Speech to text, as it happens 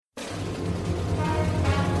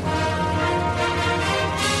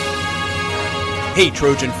Hey,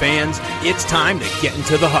 Trojan fans, it's time to get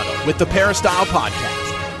into the huddle with the Peristyle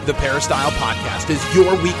Podcast. The Peristyle Podcast is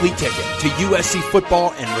your weekly ticket to USC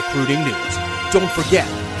football and recruiting news. Don't forget,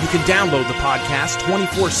 you can download the podcast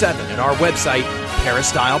 24/7 at our website,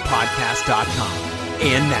 peristylepodcast.com.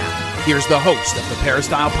 And now, here's the host of the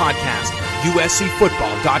Peristyle Podcast,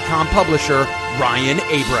 USCFootball.com publisher, Ryan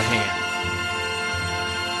Abraham.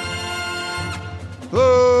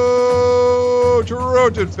 Hello,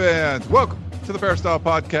 Trojan fans. Welcome to the Peristyle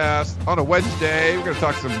Podcast. On a Wednesday, we're going to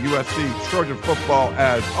talk some USC Trojan football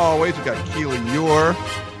as always. We've got Keely Eure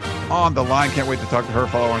on the line. Can't wait to talk to her.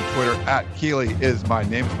 Follow on Twitter at Keely is my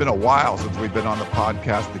name. It's been a while since we've been on the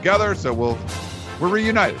podcast together, so we're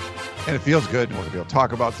reunited. And it feels good. We're going to be able to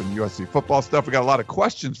talk about some USC football stuff. We got a lot of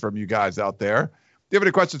questions from you guys out there. If you have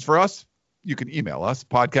any questions for us, you can email us,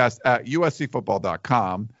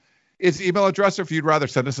 podcast@uscfootball.com. Is the email address, or if you'd rather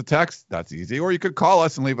send us a text, that's easy. Or you could call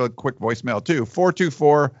us and leave a quick voicemail too.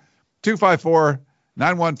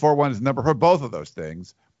 424-254-9141 is the number for both of those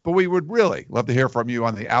things. But we would really love to hear from you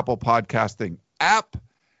on the Apple Podcasting app.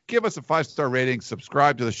 Give us a 5-star rating.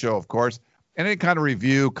 Subscribe to the show, of course. And any kind of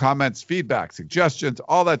review, comments, feedback, suggestions,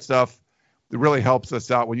 all that stuff, it really helps us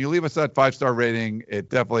out. When you leave us that 5-star rating, it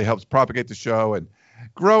definitely helps propagate the show and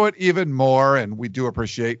grow it even more. And we do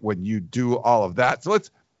appreciate when you do all of that. So let's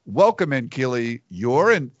welcome in Keely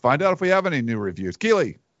Eure and find out if we have any new reviews.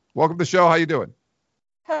 Keely, welcome to the show. How you doing?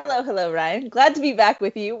 Hello, Ryan. Glad to be back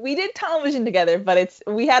with you. We did television together, but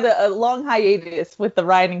we had a long hiatus with the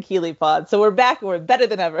Ryan and Keely pod, so we're back. We're better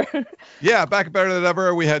than ever. Yeah, back better than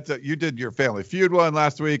ever. You did your Family Feud one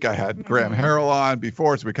last week. I had Graham Harrell on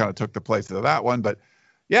before, so we kind of took the place of that one. But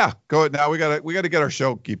yeah, go ahead now. We got to get our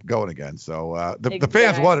show keep going again. So the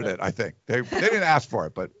fans wanted it. I think they didn't ask for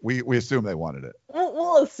it, but we assume they wanted it.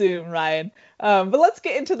 We'll assume, Ryan. But let's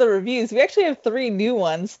get into the reviews. We actually have 3 new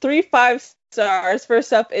ones, 3 5 stars.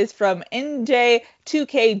 First up is from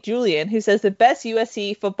NJ2K Julian, who says the best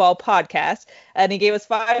USC football podcast, and he gave us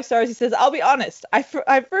 5 stars. He says, I'll be honest, I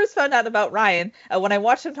first found out about Ryan when I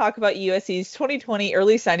watched him talk about USC's 2020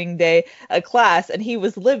 early signing day class, and he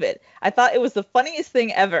was livid. I thought it was the funniest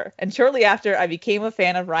thing ever, and shortly after I became a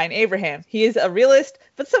fan of Ryan Abraham. He is a realist,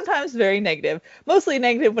 but sometimes very negative, mostly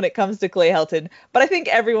negative when it comes to Clay Helton, but I think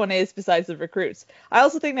everyone is besides the recruits. I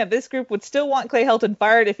also think that this group would still want Clay Helton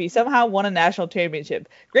fired if he somehow won a national championship.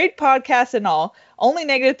 Great podcast and all. Only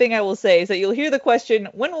negative thing I will say is that you'll hear the question,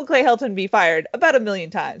 when will Clay Helton be fired, about 1,000,000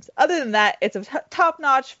 times. Other than that, it's a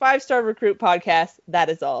top-notch 5-star recruit podcast. That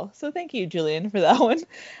is all. So thank you, Julian, for that one.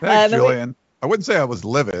 Thanks, Julian. I wouldn't say I was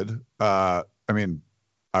livid. I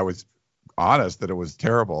was honest that it was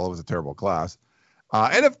terrible. It was a terrible class.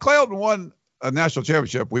 And if Clay Helton won a national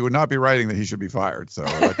championship, we would not be writing that he should be fired. So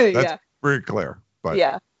that's very clear. But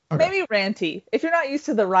yeah. Okay. Maybe ranty. If you're not used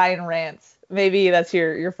to the Ryan rants, maybe that's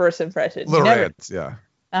your first impression. Little rants, yeah.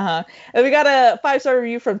 And we got a 5-star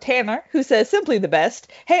review from Tanner, who says, simply the best.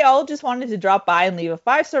 Hey, all, just wanted to drop by and leave a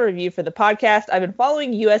 5-star review for the podcast. I've been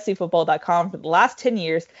following USCFootball.com for the last 10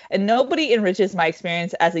 years, and nobody enriches my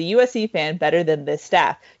experience as a USC fan better than this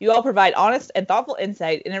staff. You all provide honest and thoughtful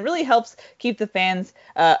insight, and it really helps keep the fans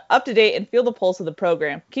up to date and feel the pulse of the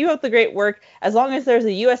program. Keep up the great work. As long as there's a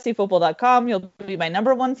USCFootball.com, you'll be my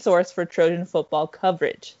 #1 source for Trojan football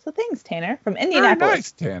coverage. So thanks, Tanner, from Indianapolis. Very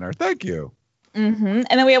nice, Tanner. Thank you. And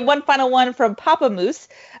then we have one final one from Papa Moose,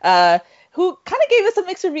 who kind of gave us a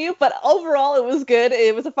mixed review, but overall it was good.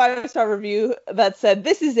 It was a 5-star review that said,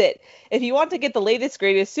 this is it. If you want to get the latest,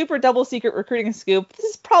 greatest, super double secret recruiting scoop, this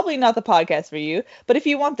is probably not the podcast for you. But if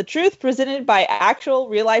you want the truth presented by actual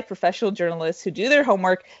real-life professional journalists who do their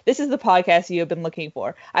homework, this is the podcast you have been looking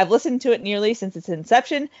for. I've listened to it nearly since its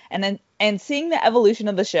inception, and seeing the evolution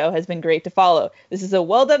of the show has been great to follow. This is a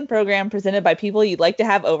well-done program presented by people you'd like to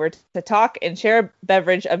have over to talk and share a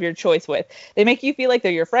beverage of your choice with. They make you feel like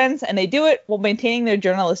they're your friends, and they do it while maintaining their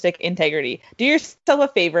journalistic integrity. Do yourself a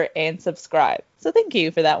favor and subscribe. So thank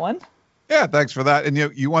you for that one. Yeah, thanks for that. And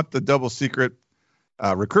you want the double secret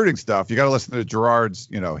recruiting stuff. You got to listen to Gerard's,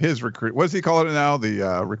 his recruit. What does he call it now?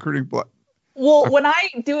 The recruiting. Well, when I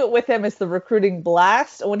do it with him, it's the recruiting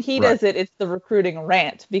blast. When he does it, it's the recruiting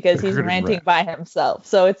rant because he's ranting by himself.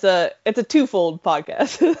 So it's a twofold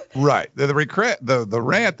podcast. Right. The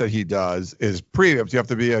rant that he does is premiums. You have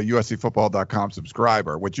to be a USCFootball.com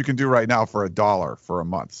subscriber, which you can do right now for $1 for a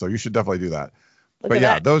month. So you should definitely do that.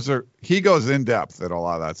 He goes in depth at a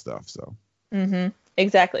lot of that stuff. So.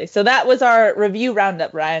 Exactly. So that was our review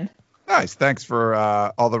roundup, Ryan. Nice. Thanks for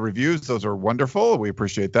all the reviews. Those are wonderful. We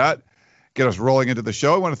appreciate that. Get us rolling into the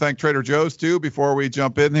show. I want to thank Trader Joe's too before we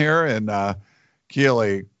jump in here. And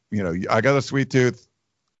Keely, I got a sweet tooth.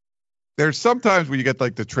 there's sometimes when you get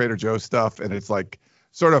like the Trader Joe's stuff and it's like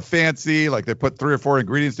sort of fancy, like they put 3 or 4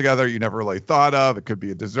 ingredients together you never really thought of. It could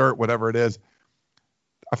be a dessert, whatever it is.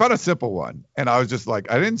 I found a simple one, and I was just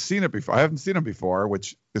like, I haven't seen them before,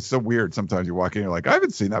 which is so weird. Sometimes you walk in, you're like, I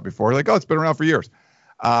haven't seen that before. Like, oh, it's been around for years.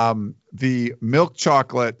 The milk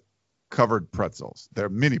chocolate covered pretzels. They're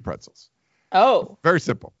mini pretzels. Oh, very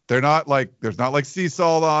simple. There's not like sea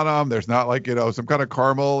salt on them. There's not like, some kind of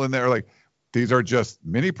caramel in there. Like, these are just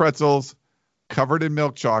mini pretzels covered in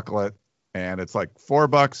milk chocolate. And it's like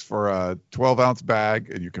 $4 for a 12-ounce bag,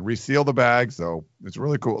 and you can reseal the bag. So it's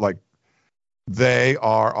really cool. Like, they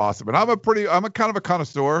are awesome. And I'm a kind of a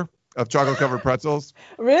connoisseur of chocolate covered pretzels.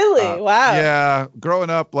 Really? Wow. Yeah. Growing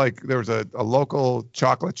up, like there was a local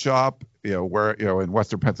chocolate shop, where, in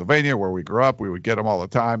Western Pennsylvania where we grew up, we would get them all the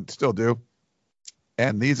time, still do.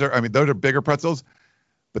 And those are bigger pretzels,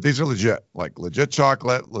 but these are legit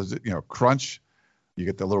chocolate, legit, crunch. You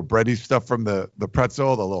get the little bready stuff from the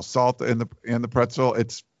pretzel, the little salt in the pretzel.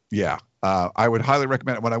 It's, I would highly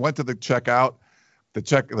recommend it. When I went to the checkout,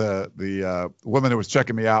 the woman who was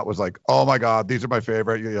checking me out was like, "Oh my God, these are my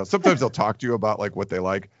favorite." Sometimes they'll talk to you about like what they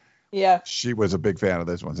like. Yeah. She was a big fan of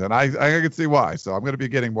these ones, and I can see why. So I'm going to be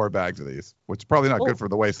getting more bags of these, which is probably not good for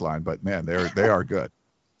the waistline, but man, they are good.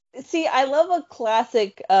 See, I love a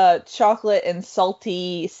classic chocolate and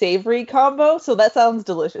salty savory combo, so that sounds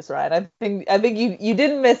delicious, Ryan. I think you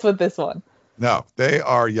didn't miss with this one. No, they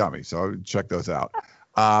are yummy, so check those out.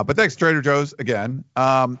 But thanks, Trader Joe's again.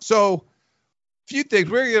 So few things.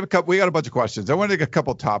 We got a bunch of questions. I want to get a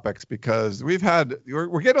couple topics because we're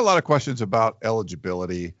getting a lot of questions about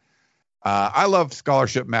eligibility. I love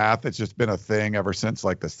scholarship math. It's just been a thing ever since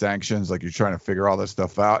like the sanctions, like you're trying to figure all this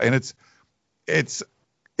stuff out. And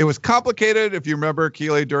it was complicated, if you remember,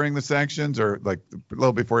 Keely, during the sanctions or like a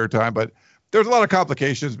little before your time, but there's a lot of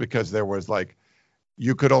complications because there was like,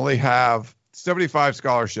 you could only have 75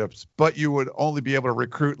 scholarships, but you would only be able to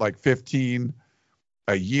recruit like 15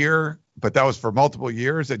 a year, but that was for multiple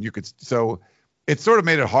years. And so it sort of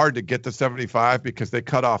made it hard to get to 75 because they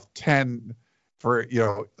cut off 10 for,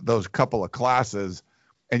 those couple of classes,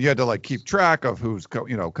 and you had to like keep track of who's,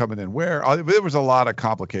 coming in where. There was a lot of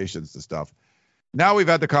complications to stuff. Now we've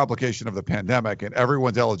had the complication of the pandemic and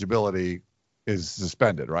everyone's eligibility is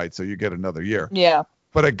suspended, right? So you get another year. Yeah.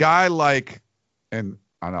 But a guy like, and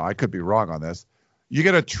I don't know, I could be wrong on this, you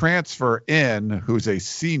get a transfer in who's a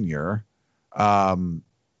senior.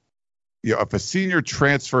 If a senior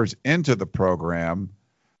transfers into the program,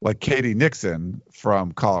 like Katie Nixon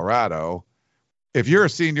from Colorado, if you're a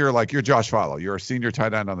senior, like you're Josh Follow, you're a senior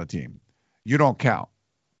tight end on the team, you don't count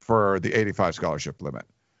for the 85 scholarship limit.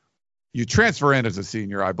 You transfer in as a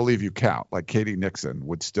senior, I believe you count. Like Katie Nixon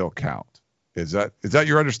would still count. Is that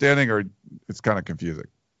your understanding, or it's kind of confusing?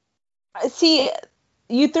 See,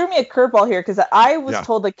 you threw me a curveball here because I was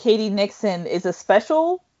told that Katie Nixon is a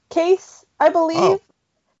special case, I believe. Oh.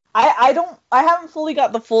 I haven't fully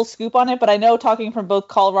got the full scoop on it, but I know, talking from both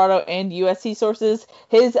Colorado and USC sources,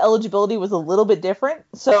 his eligibility was a little bit different.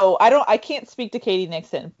 So I can't speak to Katie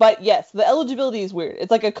Nixon, but yes, the eligibility is weird.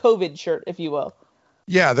 It's like a COVID shirt, if you will.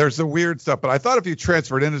 Yeah, there's the weird stuff, but I thought if you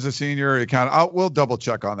transferred in as a senior, we'll double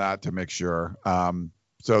check on that to make sure.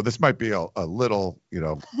 So this might be a little,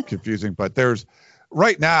 confusing, but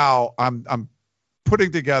right now I'm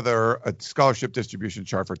putting together a scholarship distribution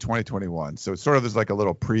chart for 2021. So it's sort of like a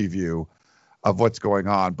little preview of what's going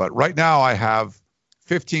on. But right now I have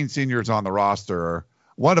 15 seniors on the roster.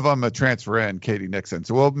 One of them a transfer in, Katie Nixon.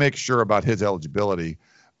 So we'll make sure about his eligibility.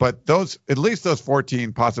 But at least those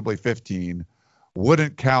 14, possibly 15,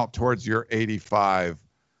 wouldn't count towards your 85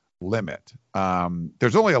 limit.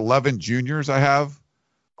 There's only 11 juniors I have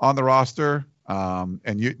on the roster.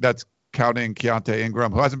 And that's counting Keontae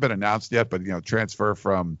Ingram, who hasn't been announced yet, but, transfer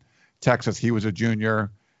from Texas. He was a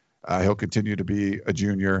junior. He'll continue to be a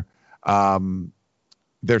junior.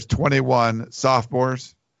 There's 21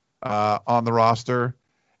 sophomores on the roster.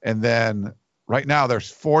 And then right now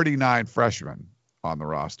there's 49 freshmen on the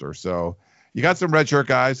roster. So you got some redshirt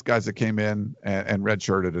guys that came in and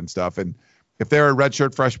redshirted and stuff. And if they're a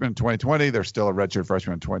redshirt freshman in 2020, they're still a redshirt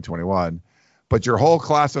freshman in 2021. But your whole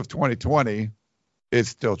class of 2020 is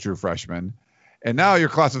still true freshmen. And now your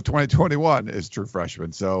class of 2021 is true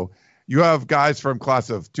freshmen. So you have guys from class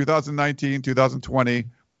of 2019, 2020,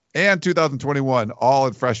 and 2021 all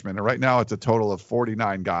in freshmen. And right now it's a total of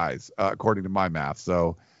 49 guys, according to my math.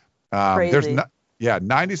 So there's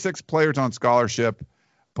 96 players on scholarship,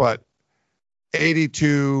 but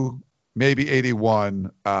 82, maybe 81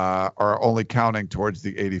 are only counting towards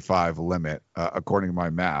the 85 limit, according to my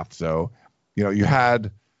math. So, you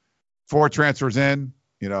had 4 transfers in,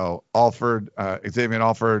 Alford, Xavier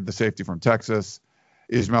Alford, the safety from Texas,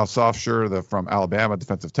 Ismail Sofsher, from Alabama,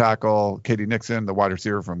 defensive tackle, Katie Nixon, the wide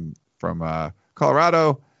receiver from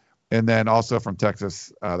Colorado, and then also from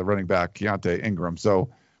Texas, the running back Keontae Ingram. So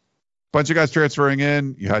bunch of guys transferring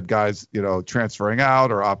in. You had guys, transferring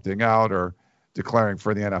out or opting out or declaring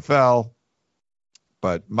for the NFL.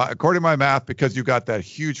 But according to my math, because you got that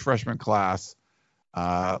huge freshman class,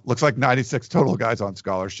 looks like 96 total guys on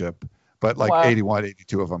scholarship, but like wow. 81,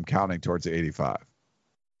 82 of them counting towards the 85.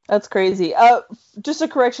 That's crazy. Just a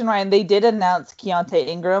correction, Ryan. They did announce Keontae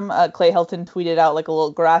Ingram. Clay Helton tweeted out like a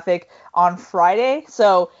little graphic on Friday.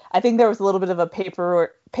 So I think there was a little bit of a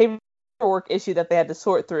paperwork issue that they had to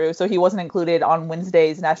sort through. So he wasn't included on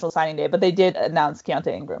Wednesday's National Signing Day, but they did announce Keontae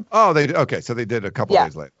Ingram. Oh, okay. So they did a couple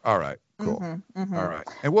days later. All right. Cool. Mm-hmm. All right.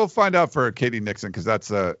 And we'll find out for Katie Nixon because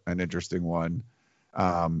that's an interesting one.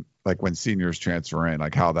 Like when seniors transfer in,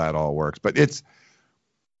 like how that all works. But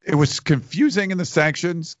it was confusing in the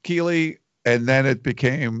sanctions, Keely, and then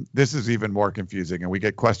this is even more confusing. And we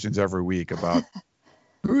get questions every week about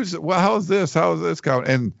how is this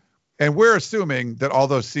going? And we're assuming that all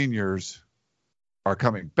those seniors are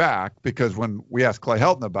coming back because when we asked Clay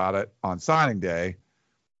Helton about it on signing day,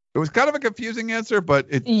 it was kind of a confusing answer, but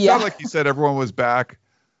it sounded like he said everyone was back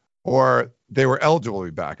or they were eligible to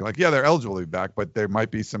be back. Like, they're eligible to be back, but there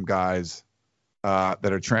might be some guys that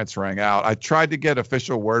are transferring out. I tried to get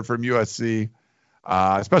official word from USC,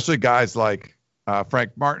 especially guys like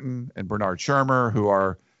Frank Martin and Bernard Shermer, who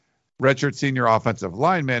are redshirt senior offensive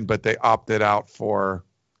linemen, but they opted out for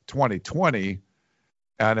 2020.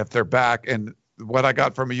 And if they're back, and what I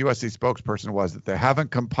got from a USC spokesperson was that they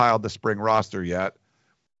haven't compiled the spring roster yet,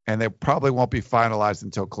 and they probably won't be finalized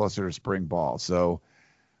until closer to spring ball. So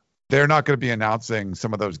they're not going to be announcing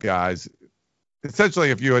some of those guys. Essentially,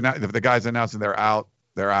 if the guys announcing they're out,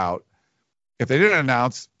 they're out. If they didn't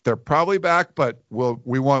announce, they're probably back, but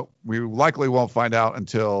we likely won't find out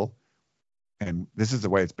until, and this is the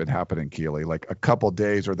way it's been happening, Keely, like a couple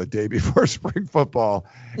days or the day before spring football,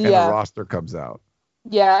 and the roster comes out.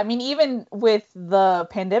 Yeah, I mean, even with the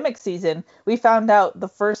pandemic season, we found out the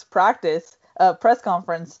first practice press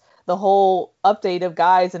conference, the whole update of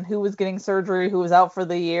guys and who was getting surgery, who was out for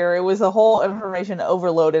the year. It was a whole information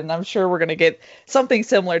overloaded, and I'm sure we're going to get something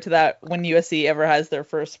similar to that when USC ever has their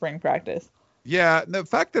first spring practice. Yeah, the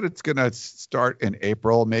fact that it's going to start in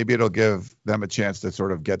April, maybe it'll give them a chance to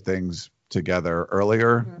sort of get things together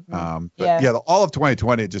earlier. Mm-hmm. All of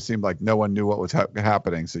 2020, it just seemed like no one knew what was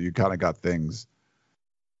happening, so you kind of got things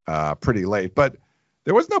pretty late. But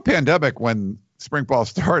there was no pandemic when spring ball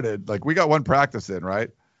started. Like, we got one practice in,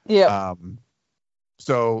 right? Yeah.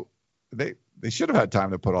 So they should have had time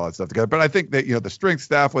to put all that stuff together. But I think that, the strength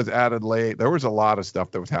staff was added late. There was a lot of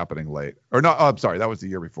stuff that was happening late. Or no, I'm sorry, that was the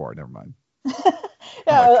year before. Never mind.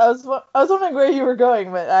 I was wondering where you were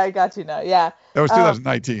going, but I got you now. Yeah. That was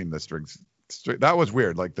 2019. The strength that was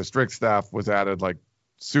weird. Like, the strength staff was added like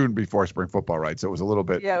soon before spring football, right? So it was a little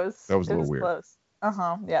bit. Yeah, that was a little weird. Close.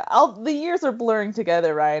 Yeah. The years are blurring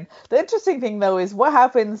together, Ryan. The interesting thing though is what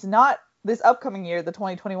happens not this upcoming year, the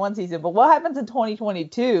 2021 season, but what happens in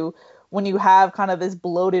 2022 when you have kind of this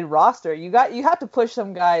bloated roster? You have to push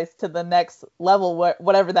some guys to the next level,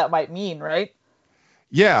 whatever that might mean, right?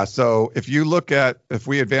 Yeah. So if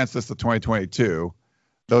we advance this to 2022,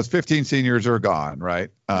 those 15 seniors are gone,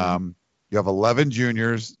 right? Mm-hmm. You have 11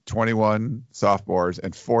 juniors, 21 sophomores,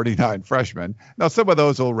 and 49 freshmen. Now, some of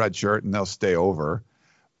those will redshirt and they'll stay over.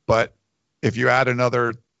 But if you add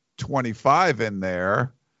another 25 in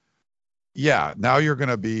there, now you're going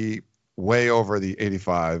to be way over the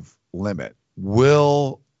 85 limit.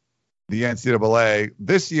 Will the NCAA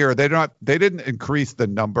this year, they didn't increase the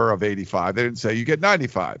number of 85. They didn't say you get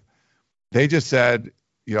 95. They just said,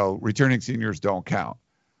 returning seniors don't count.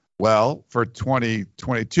 Well, for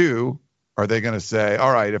 2022, are they going to say,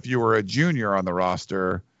 all right, if you were a junior on the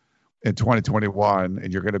roster in 2021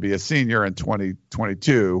 and you're going to be a senior in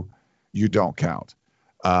 2022, you don't count?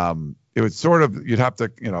 It would sort of, you have to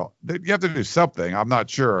do something. I'm not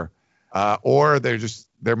sure. Or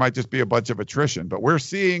there might just be a bunch of attrition, but we're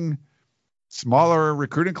seeing smaller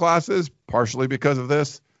recruiting classes, partially because of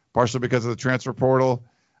this, partially because of the transfer portal.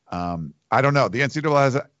 I don't know. The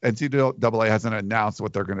NCAA hasn't announced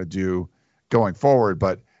what they're going to do going forward,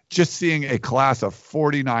 but just seeing a class of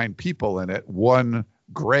 49 people in it, one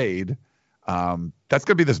grade, that's going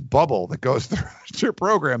to be this bubble that goes through your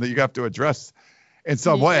program that you have to address in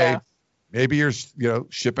some way. Maybe you're,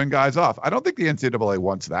 shipping guys off. I don't think the NCAA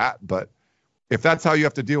wants that, but if that's how you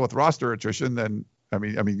have to deal with roster attrition, then I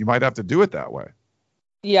mean, you might have to do it that way.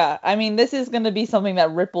 Yeah, I mean, this is going to be something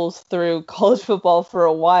that ripples through college football for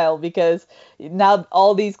a while because now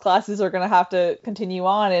all these classes are going to have to continue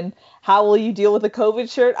on. And how will you deal with a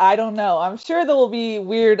COVID shirt? I don't know. I'm sure there will be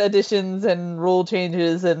weird additions and rule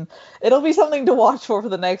changes, and it'll be something to watch for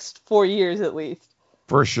the next 4 years at least.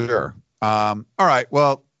 For sure. All right.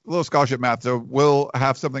 Well, a little scholarship math. So we'll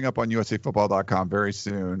have something up on uscfootball.com very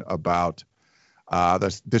soon about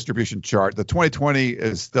the distribution chart. The 2020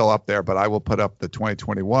 is still up there, but I will put up the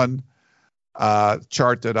 2021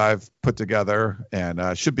 chart that I've put together,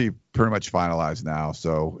 and should be pretty much finalized now.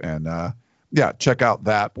 So, and yeah, check out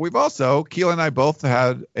that. But we've also, Keely and I both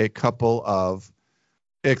had a couple of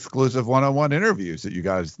exclusive one-on-one interviews that you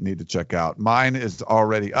guys need to check out. Mine is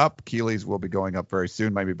already up. Keely's will be going up very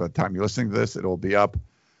soon. Maybe by the time you're listening to this, it'll be up.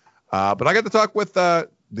 But I got to talk with the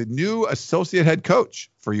new associate head coach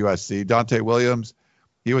for USC, Dante Williams.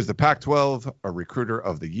 He was the Pac-12 recruiter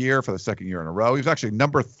of the year for the second year in a row. He was actually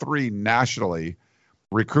number 3 nationally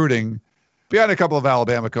recruiting behind a couple of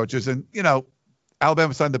Alabama coaches. And, you know,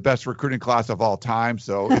 Alabama signed the best recruiting class of all time,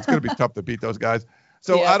 so it's going to be tough to beat those guys.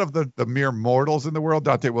 So out of the mere mortals in the world,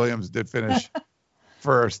 Dante Williams did finish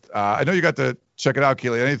first. I know you got to check it out,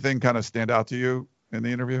 Keely. Anything kind of stand out to you in the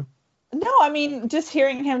interview? No, I mean, just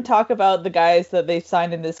hearing him talk about the guys that they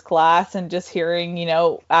signed in this class and just hearing, you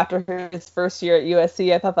know, after his first year at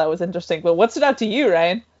USC, I thought that was interesting. But what stood out to you,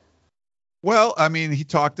 Ryan? Well, I mean, he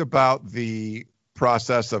talked about the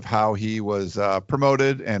process of how he was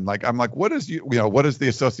promoted. And I'm like, what does the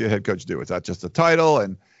associate head coach do? Is that just a title?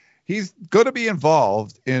 And he's going to be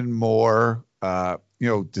involved in more,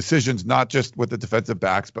 decisions, not just with the defensive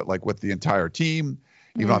backs, but like with the entire team.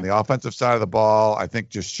 Even on the offensive side of the ball, I think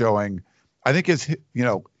just showing, I think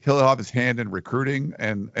he'll have his hand in recruiting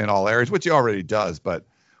and in all areas, which he already does. But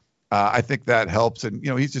I think that helps. And,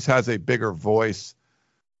 he just has a bigger voice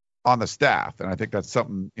on the staff. And I think that's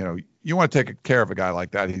something, you want to take care of a guy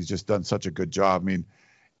like that. He's just done such a good job. I mean,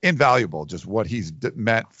 invaluable, just what he's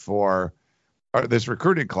meant for this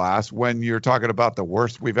recruiting class when you're talking about the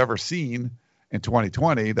worst we've ever seen in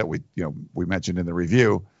 2020 that we mentioned in the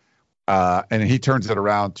review. And he turns it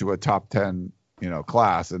around to a top 10,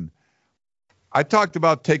 class. And I talked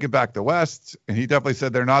about taking back the West, and he definitely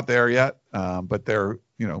said they're not there yet. But they're,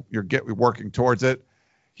 you're working towards it.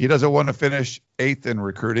 He doesn't want to finish 8th in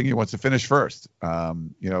recruiting. He wants to finish first.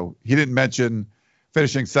 He didn't mention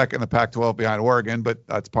finishing second in the Pac-12 behind Oregon, but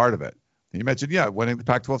that's part of it. He mentioned, winning the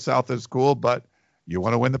Pac-12 South is cool, but you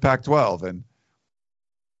want to win the Pac-12. And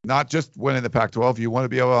not just winning the Pac-12, you want to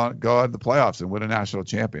be able to go out in the playoffs and win a national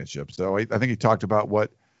championship. So I think he talked about what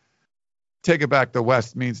taking back the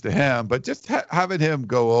West means to him, but just having him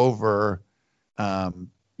go over,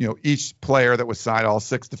 each player that was signed, all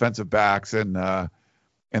 6 defensive backs and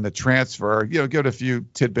the transfer, give it a few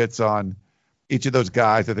tidbits on each of those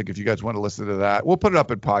guys. I think if you guys want to listen to that, we'll put it up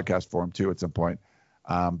in podcast form too at some point.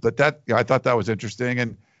 But that, I thought that was interesting.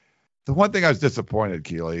 And the one thing I was disappointed,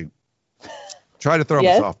 Keely, try to throw him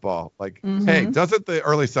a softball. Hey, doesn't the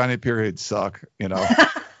early signing period suck?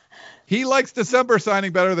 He likes December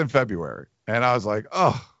signing better than February. And I was like,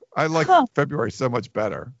 oh, I like February so much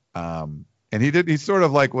better. And he sort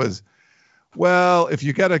of was, well, if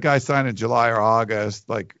you get a guy signed in July or August,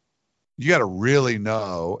 you got to really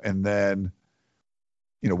know. And then,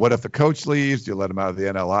 what if the coach leaves? Do you let him out of the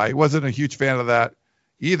NLI? He wasn't a huge fan of that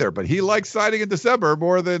either, but he likes signing in December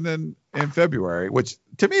more than in February, which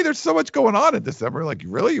to me, there's so much going on in December.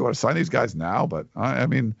 Really, you want to sign these guys now? But I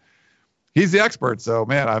mean, he's the expert. So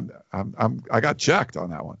man, I got checked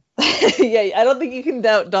on that one. Yeah, I don't think you can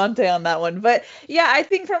doubt Dante on that one. But yeah, I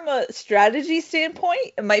think from a strategy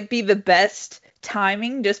standpoint, it might be the best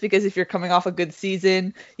timing just because if you're coming off a good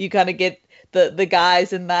season, you kind of get the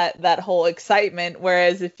guys and that whole excitement.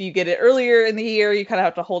 Whereas if you get it earlier in the year, you kind of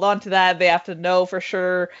have to hold on to that. They have to know for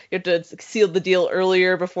sure. You have to seal the deal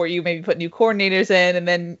earlier before you maybe put new coordinators in. And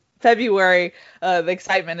then February, the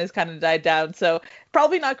excitement has kind of died down. So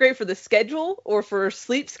probably not great for the schedule or for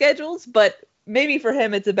sleep schedules, but maybe for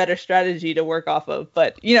him, it's a better strategy to work off of.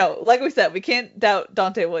 But, like we said, we can't doubt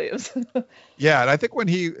Dante Williams. Yeah. And I think when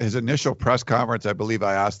his initial press conference, I believe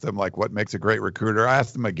I asked him what makes a great recruiter. I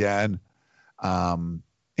asked him again.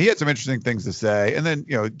 He had some interesting things to say, and then,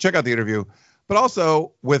 check out the interview, but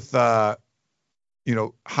also with,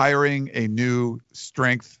 hiring a new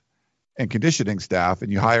strength and conditioning staff,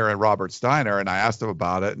 and you hire a Robert Steiner. And I asked him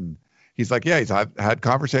about it, and he's like, yeah, he's had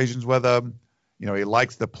conversations with him. He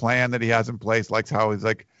likes the plan that he has in place, likes how he's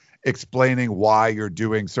explaining why you're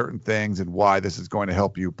doing certain things and why this is going to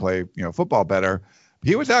help you play, football better.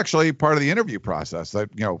 He was actually part of the interview process.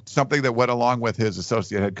 Something that went along with his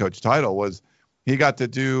associate head coach title was he got to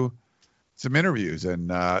do some interviews,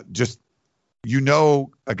 and just,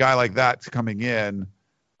 a guy like that's coming in.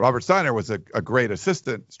 Robert Steiner was a great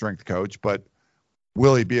assistant strength coach, but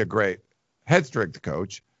will he be a great head strength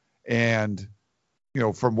coach? And,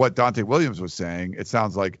 from what Dante Williams was saying, it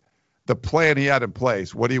sounds like the plan he had in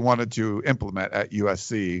place, what he wanted to implement at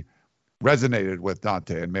USC, resonated with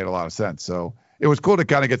Dante and made a lot of sense. So it was cool to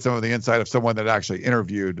kind of get some of the insight of someone that actually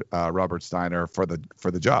interviewed Robert Steiner for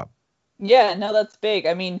the job. Yeah, no, that's big.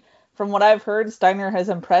 I mean, from what I've heard, Steiner has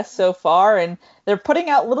impressed so far, and they're putting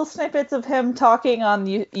out little snippets of him talking on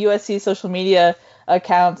USC social media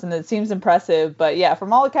accounts, and it seems impressive. But yeah,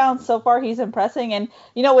 from all accounts, so far he's impressing. And,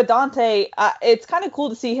 with Dante, it's kind of cool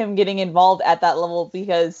to see him getting involved at that level,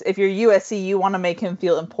 because if you're USC, you want to make him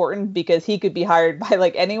feel important, because he could be hired by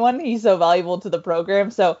like anyone. He's so valuable to the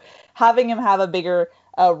program. So having him have a bigger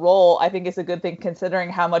role, I think is a good thing,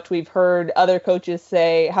 considering how much we've heard other coaches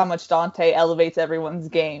say how much Dante elevates everyone's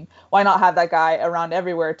game. Why not have that guy around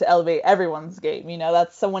everywhere to elevate everyone's game?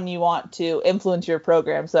 That's someone you want to influence your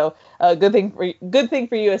program. So good thing for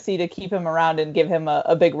USC to keep him around and give him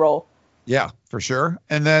a big role. Yeah, for sure.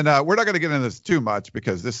 And then we're not going to get into this too much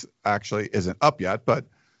because this actually isn't up yet, but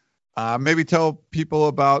maybe tell people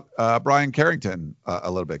about Brian Carrington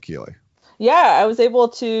a little bit, Keely. Yeah, I was able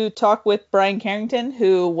to talk with Brian Carrington,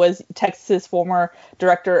 who was Texas's former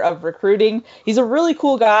director of recruiting. He's a really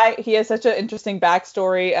cool guy. He has such an interesting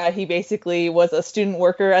backstory. He basically was a student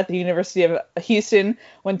worker at the University of Houston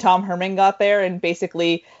when Tom Herman got there, and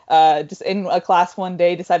basically just in a class one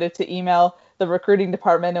day decided to email the recruiting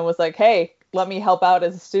department and was like, hey, let me help out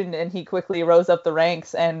as a student. And he quickly rose up the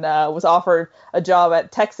ranks and was offered a job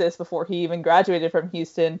at Texas before he even graduated from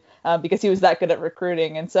Houston because he was that good at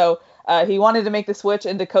recruiting. And so he wanted to make the switch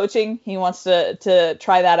into coaching. He wants to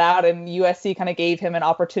try that out, and USC kind of gave him an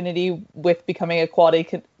opportunity with becoming a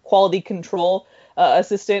quality control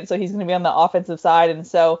assistant. So he's going to be on the offensive side. And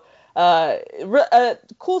so a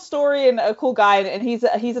cool story and a cool guy, and he's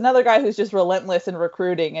another guy who's just relentless in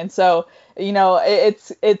recruiting. And so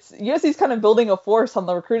it's USC's kind of building a force on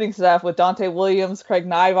the recruiting staff with Dante Williams, Craig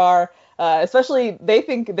Naivar. Especially, they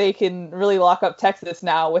think they can really lock up Texas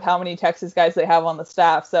now with how many Texas guys they have on the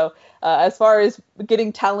staff. So as far as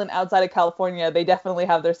getting talent outside of California, they definitely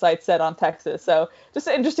have their sights set on Texas. So just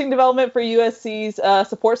an interesting development for USC's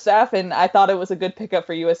support staff, and I thought it was a good pickup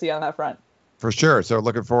for USC on that front. For sure. So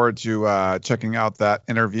looking forward to checking out that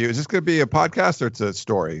interview. Is this going to be a podcast or it's a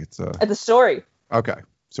story? It's a story. Okay.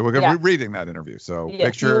 So we're going to be reading that interview. So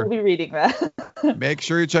make sure we'll be reading that. Make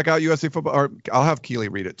sure you check out USC football, or I'll have Keely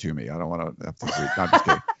read it to me. I don't want to have to read. No, I'm just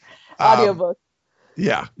kidding. Audiobook.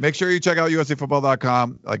 Yeah. Make sure you check out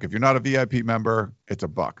USCfootball.com. Like if you're not a VIP member, it's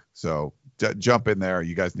 $1. So jump in there.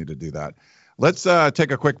 You guys need to do that. Let's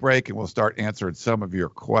take a quick break and we'll start answering some of your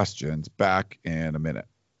questions back in a minute.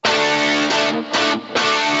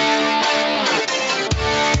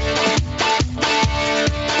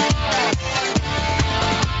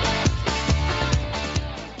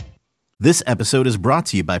 This episode is brought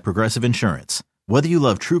to you by Progressive Insurance. Whether you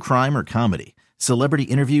love true crime or comedy, celebrity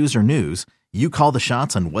interviews or news, you call the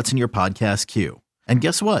shots on what's in your podcast queue. And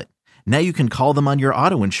guess what? Now you can call them on your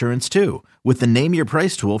auto insurance too with the Name Your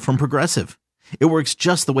Price tool from Progressive. It works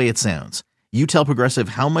just the way it sounds. You tell Progressive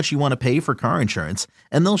how much you want to pay for car insurance,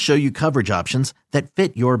 and they'll show you coverage options that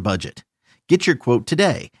fit your budget. Get your quote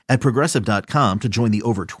today at Progressive.com to join the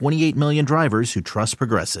over 28 million drivers who trust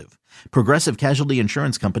Progressive. Progressive Casualty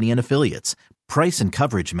Insurance Company and Affiliates. Price and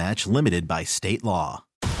coverage match limited by state law.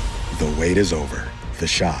 The wait is over. The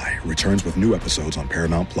Chi returns with new episodes on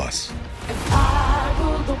Paramount+.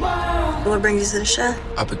 What brings you to the Chi?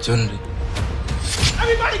 Opportunity.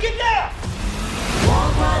 Everybody get down!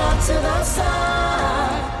 Walk right up to the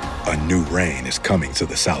side. A new reign is coming to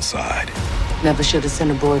the South Side. Never should have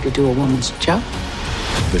sent a boy to do a woman's job.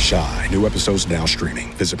 The Chi. New episodes now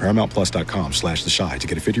streaming. Visit ParamountPlus.com/The Chi to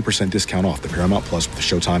get a 50% discount off the Paramount Plus with the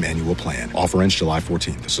Showtime annual plan. Offer ends July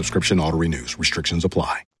 14th. The subscription auto-renews. Restrictions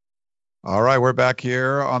apply. All right, we're back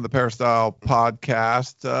here on the Peristyle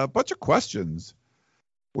podcast. A bunch of questions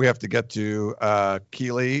we have to get to,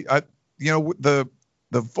 Keely.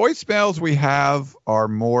 The voicemails we have are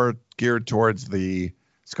more geared towards the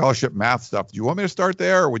scholarship math stuff. Do you want me to start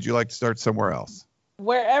there, or would you like to start somewhere else?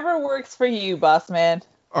 Wherever works for you, boss man.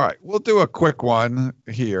 All right, we'll do a quick one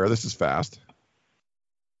here. This is fast.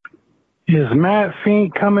 Is Matt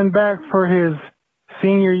Fink coming back for his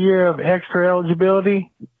senior year of extra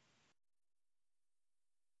eligibility?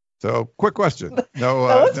 So, quick question.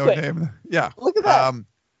 No quick. name. Yeah. Look at that.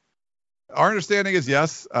 Our understanding is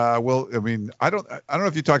yes. I don't know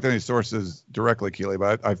if you talked to any sources directly, Keely,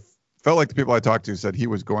 but I felt like the people I talked to said he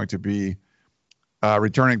was going to be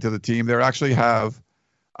returning to the team. They actually have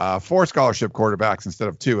 4 scholarship quarterbacks instead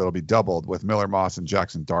of 2. It'll be doubled with Miller Moss and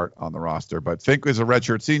Jackson Dart on the roster. But Fink is a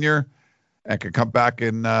redshirt senior and can come back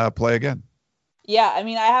and play again. Yeah, I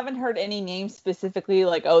mean, I haven't heard any names specifically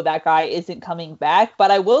like, oh, that guy isn't coming back. But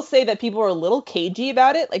I will say that people are a little cagey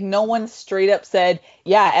about it. Like, no one straight up said,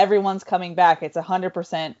 yeah, everyone's coming back. It's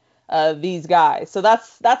 100% these guys. So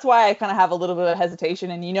that's why I kind of have a little bit of hesitation.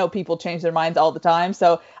 And, people change their minds all the time.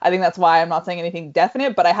 So I think that's why I'm not saying anything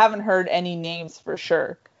definite. But I haven't heard any names for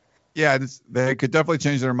sure. Yeah, they could definitely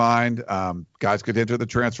change their mind. Guys could enter the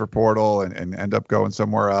transfer portal and end up going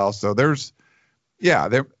somewhere else. So there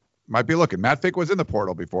might be looking. Matt Fink was in the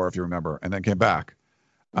portal before, if you remember, and then came back.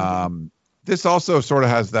 Mm-hmm. This also sort of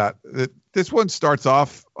has that. This one starts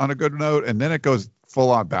off on a good note, and then it goes full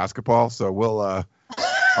on basketball. So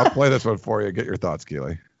I'll play this one for you. Get your thoughts,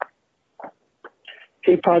 Keely.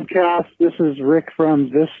 Hey, podcast. This is Rick from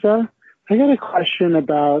Vista. I got a question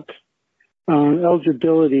about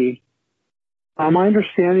eligibility. My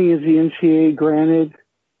understanding is the NCAA granted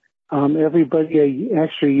everybody an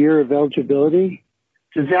extra year of eligibility.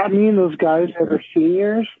 Does that mean those guys that are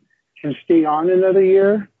seniors can stay on another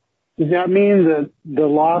year? Does that mean that the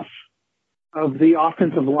loss of the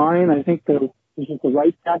offensive line, is it the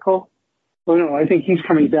right tackle? Oh, no, I think he's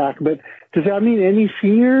coming back. But does that mean any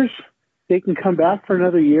seniors, they can come back for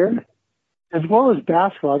another year? As well as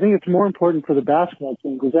basketball, I think it's more important for the basketball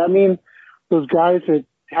team. Does that mean those guys that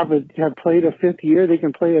have played a 5th year, they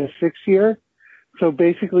can play a 6th year? So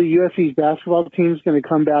basically, USC's basketball team is going to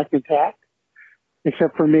come back intact,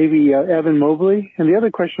 except for maybe Evan Mobley. And the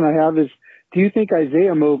other question I have is, do you think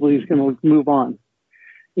Isaiah Mobley is going to move on?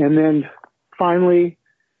 And then finally,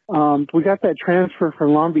 we got that transfer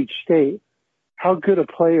from Long Beach State. How good a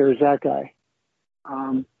player is that guy?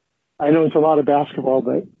 I know it's a lot of basketball,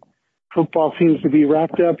 but football seems to be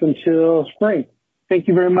wrapped up until spring. Thank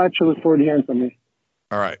you very much. I look forward to hearing from you.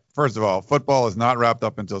 All right. First of all, football is not wrapped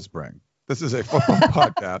up until spring. This is a football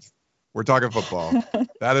podcast. We're talking football.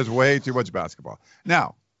 That is way too much basketball.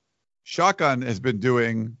 Now, Shotgun has been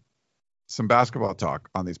doing some basketball talk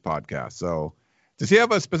on these podcasts. So does he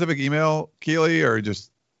have a specific email, Keely, or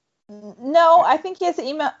just... No, I think he has an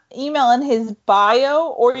email in his bio,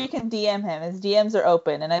 or you can DM him. His DMs are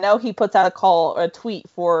open. And I know he puts out a call or a tweet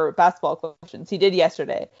for basketball questions. He did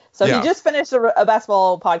yesterday. So He just finished a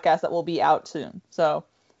basketball podcast that will be out soon. So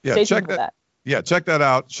stay tuned for that. Yeah, check that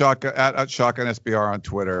out. Shotgun at Shotgun SPR on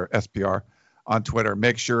Twitter. SPR on Twitter.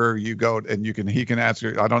 Make sure you go and he can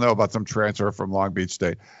answer. I don't know about some transfer from Long Beach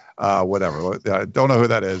State. Whatever. I don't know who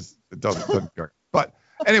that is. It doesn't care. But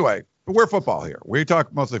anyway, we're football here. We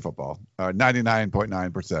talk mostly football.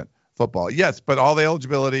 99.9% football. Yes, but all the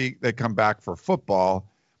eligibility, they come back for football.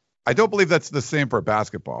 I don't believe that's the same for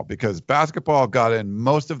basketball, because basketball got in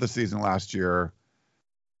most of the season last year.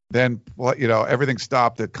 Then, everything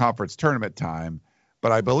stopped at conference tournament time.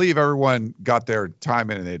 But I believe everyone got their time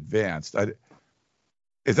in advance.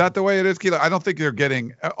 Is that the way it is, Keila? I don't think you're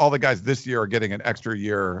getting – all the guys this year are getting an extra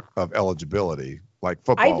year of eligibility like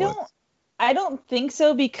football is. I don't think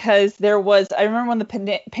so, because I remember when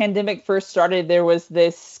the pandemic first started, there was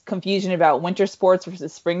this confusion about winter sports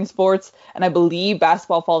versus spring sports. And I believe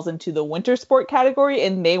basketball falls into the winter sport category,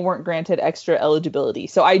 and they weren't granted extra eligibility.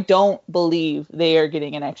 So I don't believe they are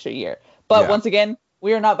getting an extra year. But once again,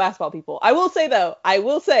 we are not basketball people. I will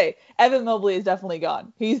say, Evan Mobley is definitely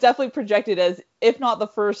gone. He's definitely projected as, if not the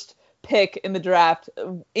first pick in the draft,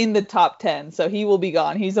 in the top 10. So he will be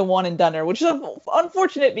gone. He's a one and doneer, which is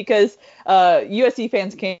unfortunate because USC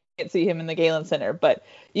fans can't see him in the Galen Center. But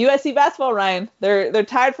USC basketball, Ryan, they're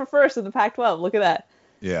tied for first in the Pac-12. Look at that.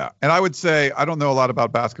 Yeah. And I would say I don't know a lot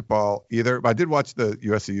about basketball either, but I did watch the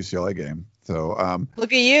USC UCLA game. So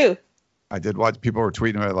look at you. I did watch. People were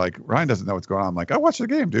tweeting me like, Ryan doesn't know what's going on. I'm like, I watched the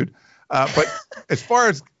game, dude. But as far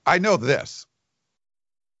as I know this,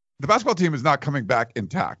 the basketball team is not coming back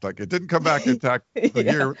intact. Like, it didn't come back intact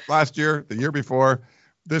last year, the year before,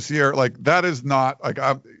 this year. Like, that is not like,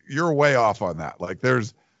 you're way off on that. Like,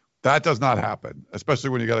 that does not happen,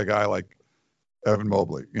 especially when you got a guy like Evan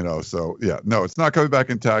Mobley, so no, it's not coming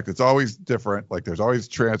back intact. It's always different. Like, there's always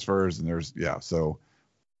transfers and so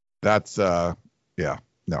that's, no,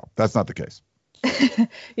 that's not the case.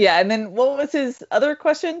 Yeah. And then what was his other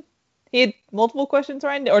question? He had multiple questions,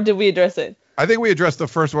 Ryan, or did we address it? I think we addressed the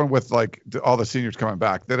first one with like all the seniors coming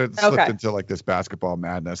back. Then it slipped into like this basketball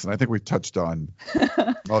madness, and I think we touched on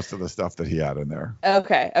most of the stuff that he had in there.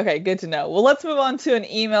 Okay, good to know. Well, let's move on to an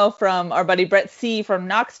email from our buddy Brett C. from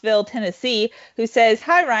Knoxville, Tennessee, who says,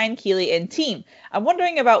 "Hi Ryan, Keely, and team. I'm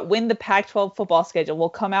wondering about when the Pac-12 football schedule will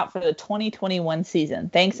come out for the 2021 season.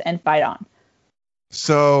 Thanks and fight on."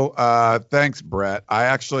 So thanks, Brett. I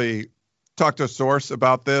actually talked to a source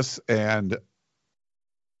about this, and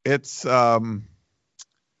it's I'm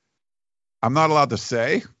not allowed to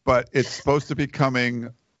say, but it's supposed to be coming.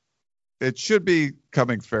 It should be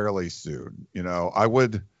coming fairly soon. I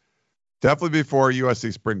would definitely before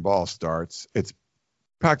USC spring ball starts.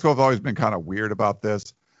 Pac-12 has always been kind of weird about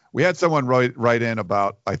this. We had someone write in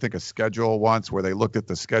about, I think, a schedule once where they looked at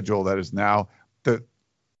the schedule that is now the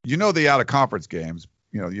out of conference games,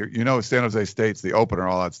 San Jose State's the opener,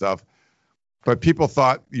 all that stuff. But people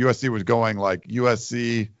thought USC was going like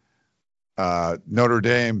USC, Notre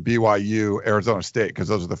Dame, BYU, Arizona State, because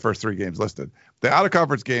those are the first 3 games listed. The out of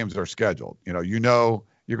conference games are scheduled.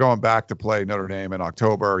 You're going back to play Notre Dame in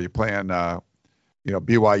October. You're playing,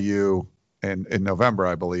 BYU in November,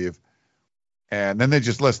 I believe. And then they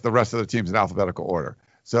just list the rest of the teams in alphabetical order.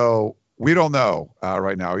 So we don't know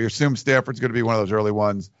right now. You assume Stanford's going to be one of those early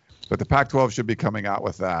ones, but the Pac-12 should be coming out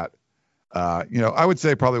with that. I would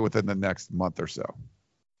say probably within the next month or so.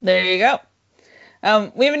 There you go.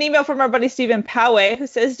 We have an email from our buddy Stephen Poway who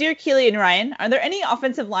says, Dear Keely and Ryan, are there any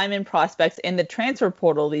offensive lineman prospects in the transfer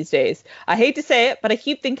portal these days? I hate to say it, but I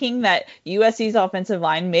keep thinking that USC's offensive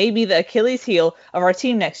line may be the Achilles heel of our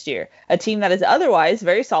team next year, a team that is otherwise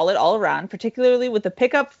very solid all around, particularly with the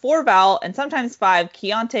pickup 4 Val and sometimes 5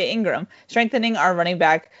 Keontae Ingram, strengthening our running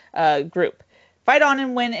back group. Fight on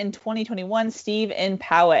and win in 2021, Steve in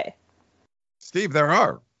Poway. Steve,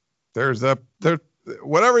 there's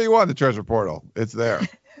whatever you want in the transfer portal, it's there.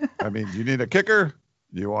 I mean, you need a kicker,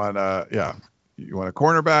 you want a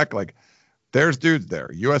cornerback, like there's dudes there.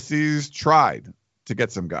 USC's tried to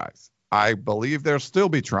get some guys. I believe they'll still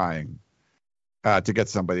be trying to get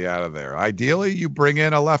somebody out of there. Ideally, you bring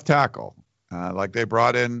in a left tackle, like they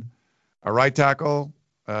brought in a right tackle,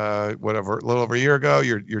 a little over a year ago.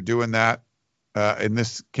 You're doing that. In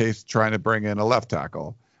this case, trying to bring in a left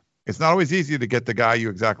tackle. It's not always easy to get the guy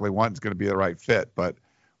you exactly want is going to be the right fit, but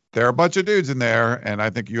there are a bunch of dudes in there, and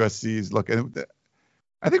I think USC's looking.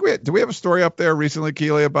 I think do we have a story up there recently,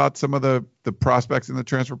 Keely, about some of the prospects in the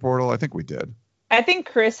transfer portal? I think we did. I think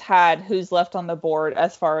Chris had who's left on the board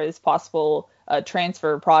as far as possible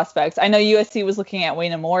transfer prospects. I know USC was looking at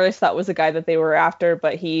Wayne Morris. That was a guy that they were after,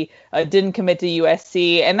 but he didn't commit to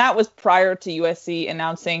USC. And that was prior to USC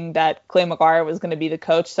announcing that Clay McGuire was going to be the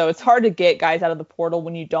coach. So it's hard to get guys out of the portal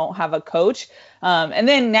when you don't have a coach. And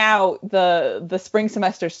then now the spring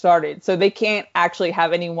semester started, so they can't actually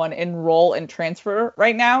have anyone enroll and transfer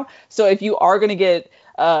right now. So if you are going to get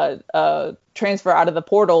transfer out of the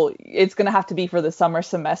portal, it's going to have to be for the summer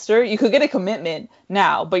semester. You could get a commitment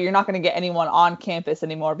now, but you're not going to get anyone on campus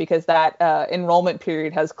anymore because that enrollment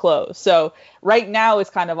period has closed. So right now it's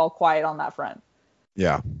kind of all quiet on that front.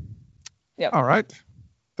 Yeah. Yep. All right.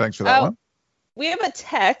 Thanks for that one. We have a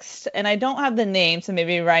text, and I don't have the name, so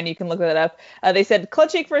maybe, Ryan, you can look that up. They said,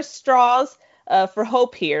 clutching for straws for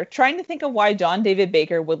hope here, trying to think of why John David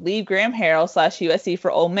Baker would leave Graham Harrell / USC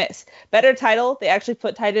for Ole Miss. Better title, they actually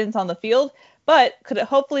put tight ends on the field, but could it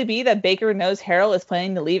hopefully be that Baker knows Harrell is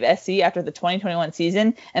planning to leave SC after the 2021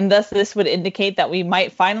 season, and thus this would indicate that we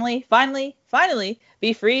might finally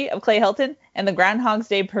be free of Clay Helton and the Groundhog's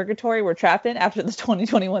Day purgatory we're trapped in after the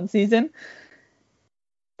 2021 season?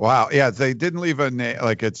 Wow. Yeah, they didn't leave a name.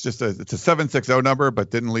 Like it's a 760 number, but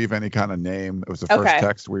didn't leave any kind of name. It was the first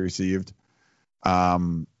text we received.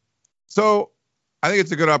 So I think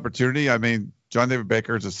it's a good opportunity. I mean, John David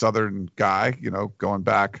Baker is a Southern guy, going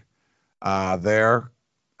back there.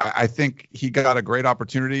 I think he got a great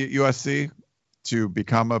opportunity at USC to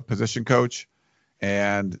become a position coach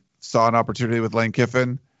and saw an opportunity with Lane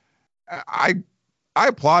Kiffin. I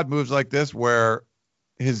applaud moves like this where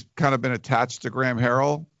he's kind of been attached to Graham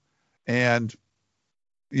Harrell and,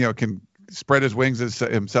 can spread his wings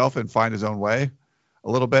himself and find his own way a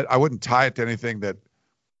little bit. I wouldn't tie it to anything that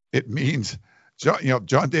it means.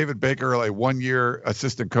 John David Baker, like 1 year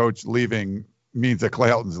assistant coach leaving means that Clay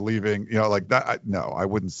Helton's leaving, like that. No, I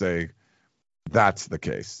wouldn't say that's the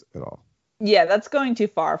case at all. Yeah, that's going too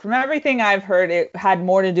far. From everything I've heard, it had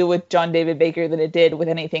more to do with John David Baker than it did with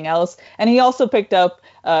anything else. And he also picked up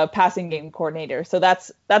passing game coordinator. So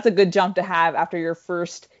that's a good jump to have after your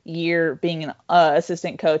first year being an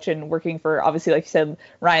assistant coach and working for, obviously, like you said,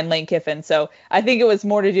 Lane Kiffin. So I think it was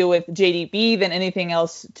more to do with JDB than anything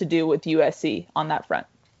else to do with USC on that front.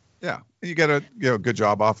 Yeah, you get a good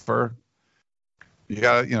job offer. You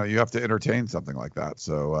got to, you have to entertain something like that.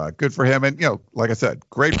 So good for him. And, like I said,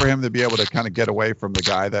 great for him to be able to kind of get away from the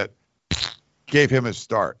guy that gave him his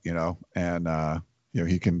start, and,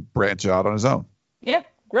 he can branch out on his own. Yeah,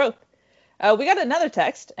 growth. We got another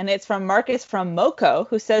text, and it's from Marcus from Moco,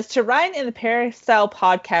 who says, to Ryan and the Peristyle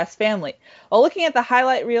podcast family, while looking at the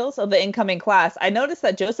highlight reels of the incoming class, I noticed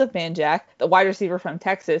that Joseph Manjack, the wide receiver from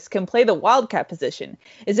Texas, can play the wildcat position.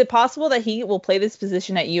 Is it possible that he will play this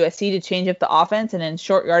position at USC to change up the offense and in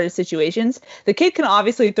short yardage situations? The kid can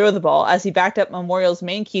obviously throw the ball, as he backed up Memorial's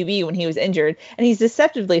main QB when he was injured, and he's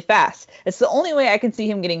deceptively fast. It's the only way I can see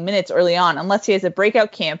him getting minutes early on, unless he has a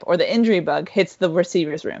breakout camp or the injury bug hits the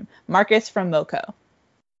receivers room. Marcus from Moco.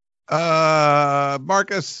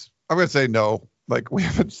 Marcus, I'm going to say no. Like, we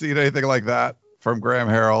haven't seen anything like that from Graham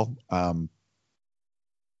Harrell.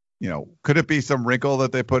 Could it be some wrinkle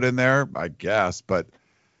that they put in there? I guess, but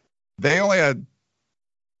they only had,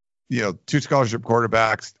 2 scholarship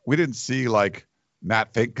quarterbacks. We didn't see like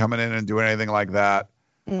Matt Fink coming in and doing anything like that.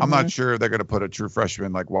 I'm not sure they're going to put a true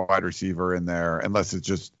freshman like wide receiver in there unless it's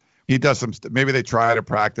just he does some. Maybe they try to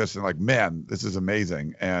practice and like, man, this is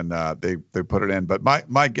amazing, and they put it in. But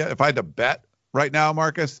my guess, if I had to bet right now,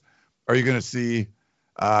 Marcus, are you going to see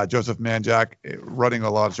Joseph Manjack running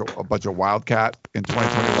a bunch of wildcat in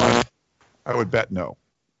 2021? I would bet no.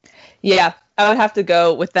 Yeah, I would have to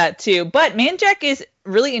go with that too. But Manjack is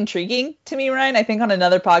really intriguing to me, Ryan. I think on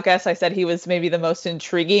another podcast I said he was maybe the most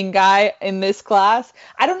intriguing guy in this class.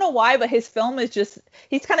 I don't know why, but his film is just,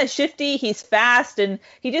 he's kind of shifty, he's fast, and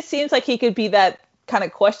he just seems like he could be that kind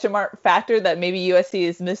of question mark factor that maybe USC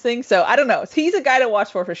is missing. So I don't know. He's a guy to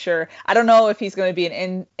watch for sure. I don't know if he's going to be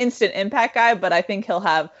an instant impact guy, but I think he'll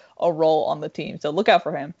have a role on the team. So look out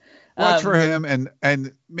for him. Watch for him,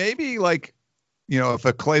 and maybe like, if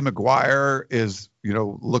a Clay McGuire is,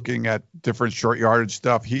 looking at different short yardage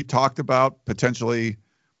stuff, he talked about potentially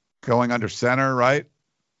going under center, right?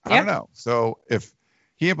 I don't know. So if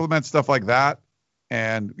he implements stuff like that,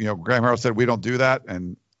 and, Graham Harrell said we don't do that,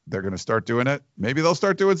 and they're going to start doing it, maybe they'll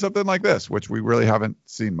start doing something like this, which we really haven't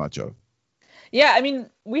seen much of. Yeah, I mean,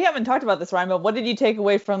 we haven't talked about this, Ryan, but what did you take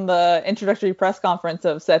away from the introductory press conference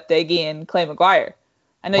of Seth Doege and Clay McGuire?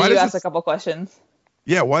 I know you asked a couple questions.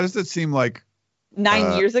 Yeah, why does it seem like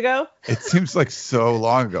 9 years ago? It seems like so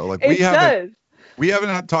long ago. Like we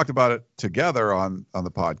haven't talked about it together on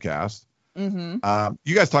the podcast. Mm-hmm.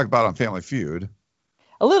 You guys talked about it on Family Feud.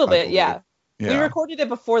 A little bit, yeah. We recorded it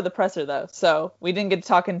before the presser, though, so we didn't get to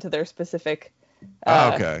talk into their specific.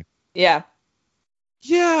 Okay. Yeah.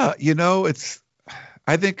 Yeah,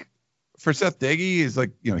 I think for Seth Doege, is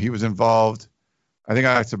like, he was involved. I think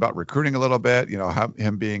I asked about recruiting a little bit,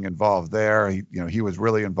 him being involved there. He was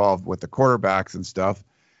really involved with the quarterbacks and stuff.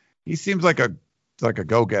 He seems like a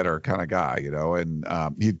go-getter kind of guy,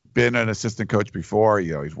 and he'd been an assistant coach before.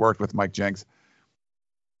 He's worked with Mike Jenks.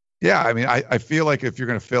 Yeah, I mean, I feel like if you're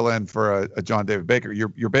going to fill in for a John David Baker,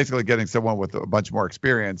 you're basically getting someone with a bunch more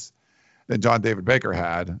experience than John David Baker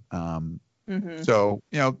had. So,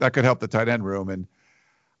 that could help the tight end room. And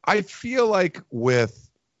I feel like with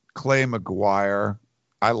Clay McGuire,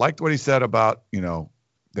 I liked what he said about,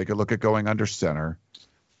 they could look at going under center.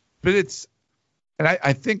 But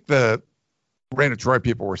I think the Rain of Troy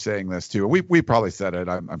people were saying this too. We probably said it.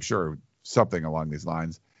 I'm sure something along these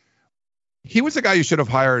lines. He was the guy you should have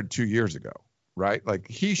hired 2 years ago, right? Like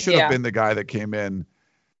he should have been the guy that came in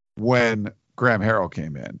when Graham Harrell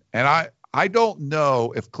came in. And I don't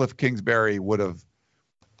know if Cliff Kingsbury would have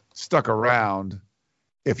stuck around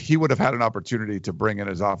if he would have had an opportunity to bring in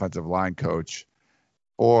his offensive line coach,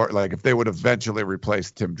 or like if they would have eventually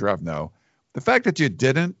replaced Tim Drevno. The fact that you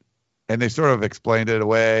didn't, and they sort of explained it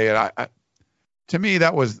away, and to me,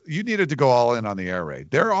 that was, you needed to go all in on the air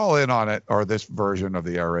raid. They're all in on it, or this version of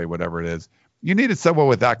the air raid, whatever it is. You needed someone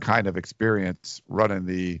with that kind of experience running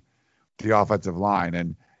the offensive line.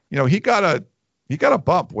 And, he got a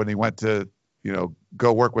bump when he went to,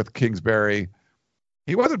 go work with Kingsbury.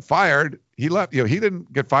 He wasn't fired. He left, he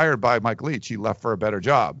didn't get fired by Mike Leach. He left for a better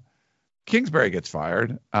job. Kingsbury gets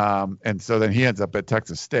fired. And so then he ends up at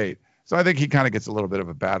Texas State. So I think he kind of gets a little bit of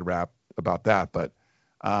a bad rap about that. But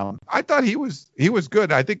I thought he was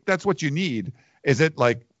good. I think that's what you need. Is he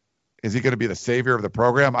going to be the savior of the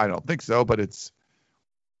program? I don't think so. But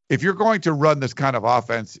if you're going to run this kind of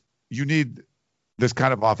offense, you need this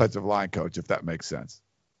kind of offensive line coach, if that makes sense.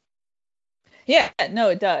 Yeah, no,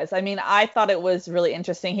 it does. I mean, I thought it was really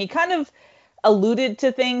interesting. He kind of, alluded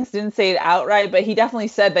to things, didn't say it outright, but he definitely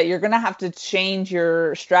said that you're going to have to change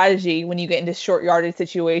your strategy when you get into short yardage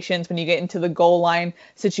situations, when you get into the goal line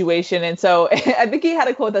situation. And so I think he had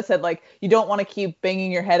a quote that said, like, you don't want to keep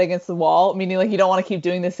banging your head against the wall, meaning like you don't want to keep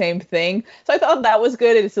doing the same thing. So I thought that was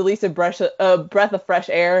good. It's at least a breath of fresh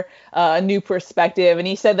air, a new perspective. And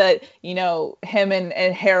he said that, you know, him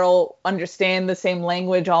and Harrell understand the same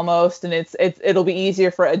language almost, and it'll be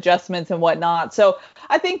easier for adjustments and whatnot. So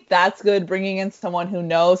I think that's good, bringing in someone who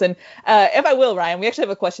knows. And if I will, Ryan, we actually have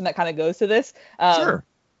a question that kind of goes to this. Sure.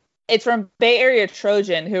 It's from Bay Area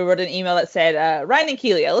Trojan, who wrote an email that said, Ryan and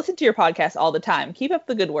Keely, I listen to your podcast all the time. Keep up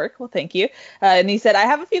the good work. Well, thank you. And he said, I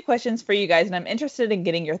have a few questions for you guys, and I'm interested in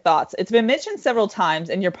getting your thoughts. It's been mentioned several times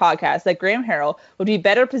in your podcast that Graham Harrell would be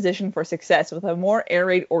better positioned for success with a more air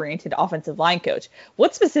raid oriented offensive line coach.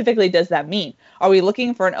 What specifically does that mean? Are we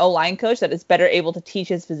looking for an O-line coach that is better able to teach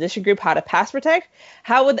his position group how to pass protect?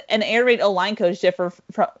 How would an air raid O-line coach differ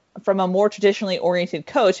from a more traditionally oriented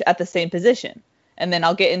coach at the same position? And then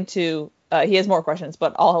I'll get into, he has more questions,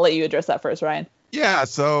 but I'll let you address that first, Ryan. Yeah,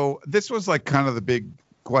 so this was like kind of the big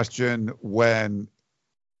question when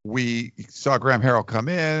we saw Graham Harrell come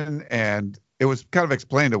in, and it was kind of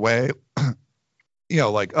explained away, you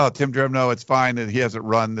know, like, oh, Tim Drevno, it's fine that he hasn't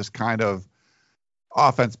run this kind of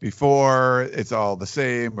offense before. It's all the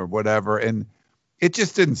same or whatever. And it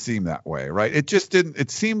just didn't seem that way, right?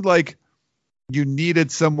 It seemed like you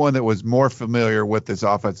needed someone that was more familiar with this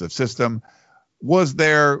offensive system. Was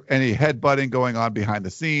there any headbutting going on behind the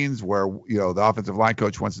scenes where, you know, the offensive line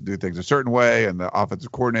coach wants to do things a certain way and the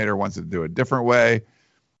offensive coordinator wants to do it a different way?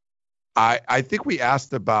 I think we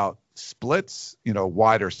asked about splits, you know,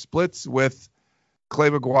 wider splits with Clay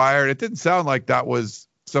McGuire. It didn't sound like that was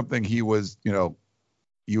something he was, you know,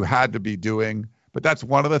 you had to be doing. But that's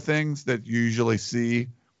one of the things that you usually see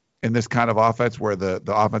in this kind of offense where the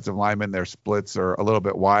offensive linemen, their splits are a little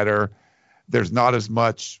bit wider. There's not as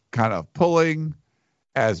much kind of pulling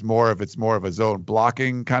as it's more of a zone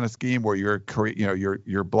blocking kind of scheme where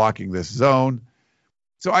you're blocking this zone.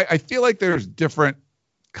 So I feel like there's different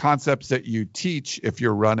concepts that you teach if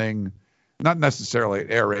you're running, not necessarily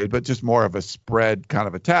an air raid, but just more of a spread kind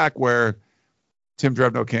of attack where Tim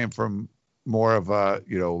Drevno came from more of a,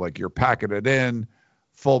 you know, like you're packing it in,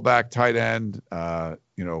 fullback, tight end,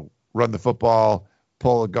 you know, run the football,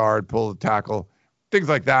 pull a guard, pull the tackle. Things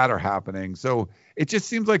like that are happening. So it just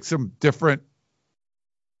seems like some different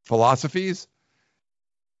philosophies.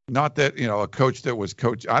 Not that, you know, a coach that was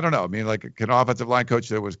I don't know. I mean, like an offensive line coach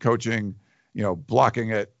that was coaching, you know, blocking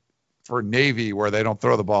it for Navy where they don't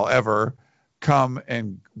throw the ball ever, come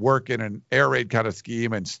and work in an air raid kind of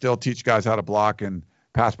scheme and still teach guys how to block and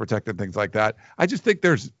pass protect and things like that. I just think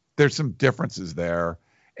there's some differences there.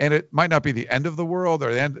 And it might not be the end of the world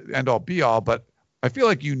or the end all be all, but I feel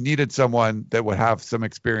like you needed someone that would have some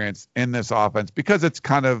experience in this offense because it's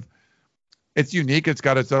unique. It's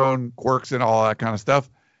got its own quirks and all that kind of stuff.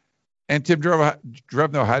 And Tim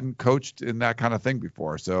Drevno hadn't coached in that kind of thing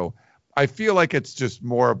before. So I feel like it's just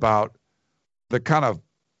more about the kind of,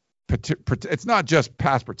 it's not just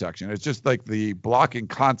pass protection. It's just like the blocking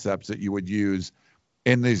concepts that you would use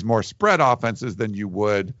in these more spread offenses than you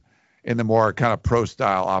would in the more kind of pro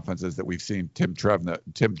style offenses that we've seen Tim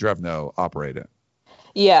Drevno operate in.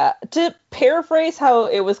 Yeah, to paraphrase how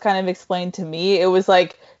it was kind of explained to me, it was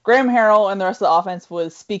like Graham Harrell and the rest of the offense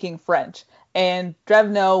was speaking French, and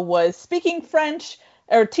Drevno was speaking French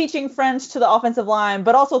or teaching French to the offensive line,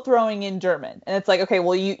 but also throwing in German. And it's like, okay,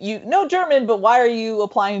 well, you know German, but why are you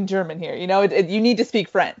applying German here? You know, you need to speak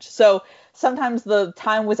French. So sometimes the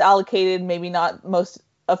time was allocated, maybe not most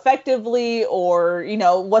effectively, or, you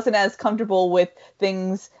know, wasn't as comfortable with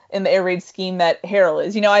things in the air raid scheme that Harrell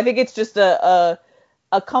is. You know, I think it's just a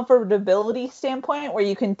comfortability standpoint where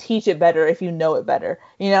you can teach it better if you know it better.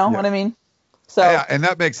 You know what I mean? So yeah, and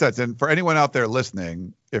that makes sense. And for anyone out there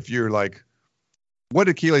listening, if you're like, what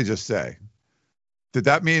did Keely just say? Did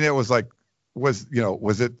that mean it was like, was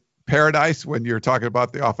it paradise when you're talking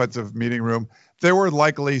about the offensive meeting room? There were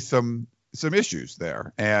likely some issues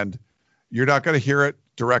there, and you're not going to hear it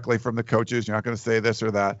directly from the coaches. You're not going to say this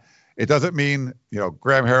or that. It doesn't mean, you know,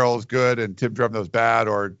 Graham Harrell's good and Tim Drevno's bad,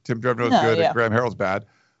 or Tim Drevno's good and Graham Harrell's bad.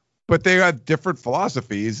 But they had different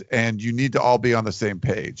philosophies, and you need to all be on the same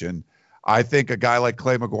page. And I think a guy like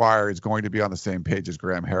Clay McGuire is going to be on the same page as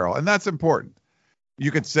Graham Harrell, and that's important. You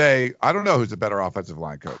could say, I don't know who's a better offensive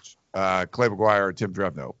line coach, Clay McGuire or Tim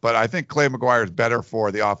Drevno, but I think Clay McGuire is better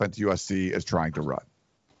for the offense USC is trying to run.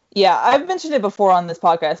 Yeah, I've mentioned it before on this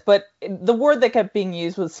podcast, but the word that kept being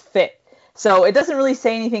used was fit. So it doesn't really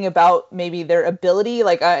say anything about maybe their ability.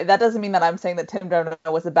 Like that doesn't mean that I'm saying that Tim Darnold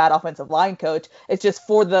was a bad offensive line coach. It's just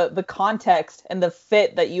for the context and the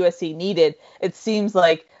fit that USC needed. It seems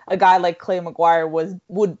like a guy like Clay McGuire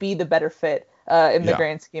would be the better fit in the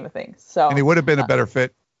grand scheme of things. So and he would have been a better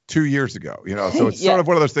fit 2 years ago. So it's sort of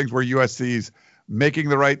one of those things where USC's making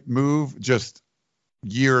the right move just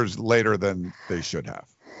years later than they should have.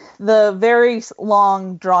 The very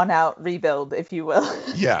long, drawn-out rebuild, if you will.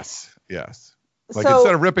 Yes. Like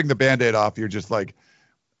instead of ripping the Band-Aid off, you're just like,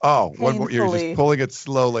 one more. You're just pulling it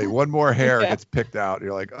slowly. One more hair gets picked out.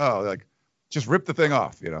 You're like, just rip the thing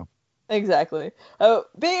off. Exactly.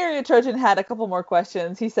 Bay Area Trojan had a couple more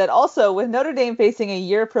questions. He said, also, with Notre Dame facing a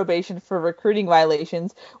year of probation for recruiting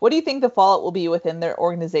violations, what do you think the fallout will be within their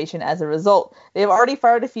organization as a result? They have already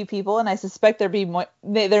fired a few people, and I suspect there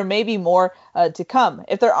may be more to come.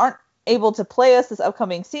 If they aren't able to play us this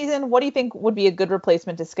upcoming season, what do you think would be a good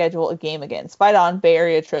replacement to schedule a game against? Fight on, Bay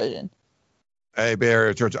Area Trojan. Hey, Bay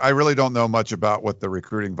Area Trojan. I really don't know much about what the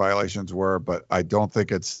recruiting violations were, but I don't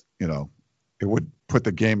think it's, it would put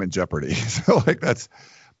the game in jeopardy. So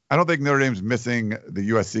I don't think Notre Dame's missing the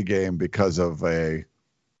USC game because of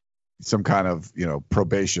some kind of,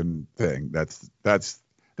 probation thing. That's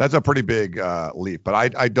a pretty big leap, but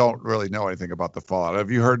I don't really know anything about the fallout. Have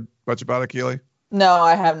you heard much about it, Keely? No,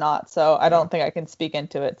 I have not. So I don't think I can speak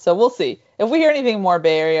into it. So we'll see. If we hear anything more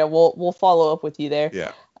Bay Area, we'll follow up with you there.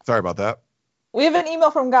 Yeah. Sorry about that. We have an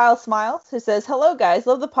email from Guile Smiles who says, hello, guys.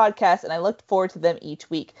 Love the podcast, and I look forward to them each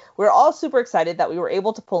week. We're all super excited that we were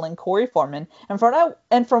able to pull in Corey Foreman. And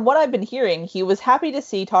from what I've been hearing, he was happy to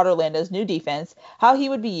see Todd Orlando's new defense, how he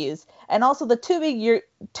would be used, and also the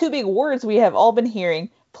two big words we have all been hearing,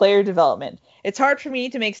 player development. It's hard for me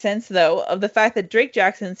to make sense, though, of the fact that Drake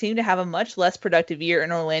Jackson seemed to have a much less productive year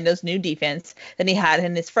in Orlando's new defense than he had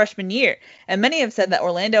in his freshman year. And many have said that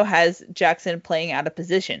Orlando has Jackson playing out of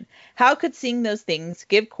position. How could seeing those things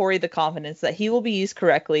give Corey the confidence that he will be used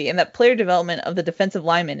correctly and that player development of the defensive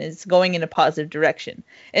lineman is going in a positive direction?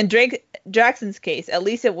 In Drake Jackson's case, at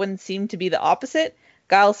least it wouldn't seem to be the opposite.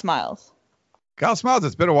 Guile Smiles. Guile Smiles,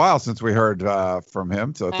 it's been a while since we heard from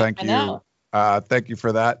him, so thank you. Thank you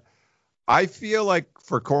for that. I feel like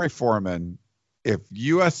for Corey Foreman, if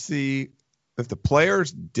the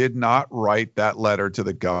players did not write that letter to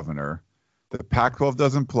the governor, the Pac-12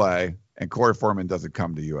 doesn't play, and Corey Foreman doesn't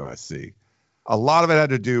come to USC. A lot of it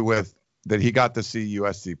had to do with that he got to see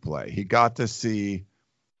USC play. He got to see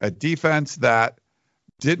a defense that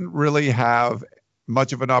didn't really have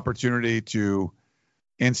much of an opportunity to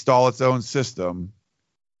install its own system,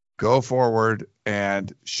 go forward,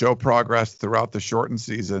 and show progress throughout the shortened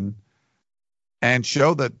season, and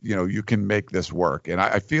show that, you can make this work. And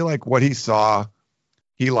I feel like what he saw,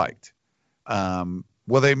 he liked.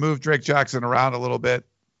 Will they move Drake Jackson around a little bit?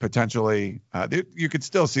 Potentially. You could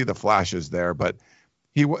still see the flashes there, but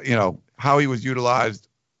how he was utilized,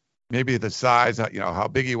 maybe the size, how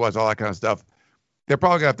big he was, all that kind of stuff. They're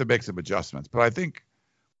probably gonna have to make some adjustments. But I think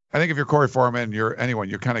if you're Corey Foreman, you're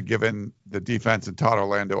kind of giving the defense and Todd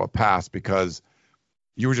Orlando a pass because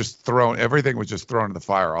you were just everything was just thrown in the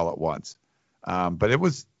fire all at once. But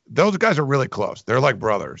those guys are really close. They're like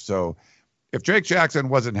brothers. So if Drake Jackson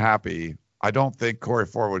wasn't happy, I don't think Corey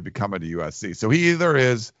Foreman would be coming to USC. So he either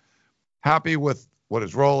is happy with what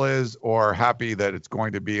his role is or happy that it's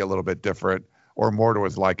going to be a little bit different or more to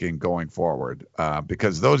his liking going forward.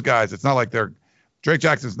 Because those guys, it's not like Drake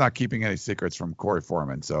Jackson's not keeping any secrets from Corey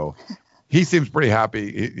Foreman. So he seems pretty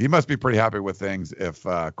happy. He must be pretty happy with things if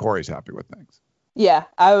Corey's happy with things. Yeah,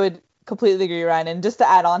 I would completely agree, Ryan. And just to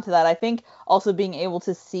add on to that, I think also being able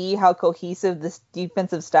to see how cohesive this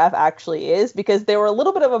defensive staff actually is, because they were a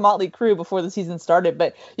little bit of a motley crew before the season started,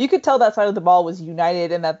 but you could tell that side of the ball was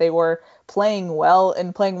united and that they were playing well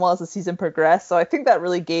as the season progressed. So I think that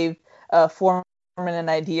really gave Foreman an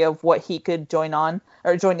idea of what he could join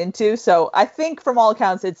into. So I think from all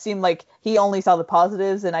accounts, it seemed like he only saw the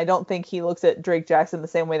positives, and I don't think he looks at Drake Jackson the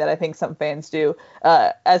same way that I think some fans do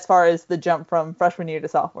as far as the jump from freshman year to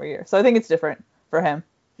sophomore year. So I think it's different for him.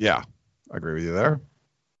 Yeah, I agree with you there.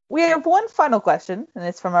 We have one final question, and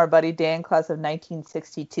it's from our buddy Dan, class of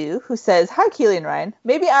 1962, who says, hi, Keely and Ryan.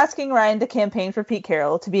 Maybe asking Ryan to campaign for Pete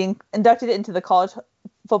Carroll to be inducted into the College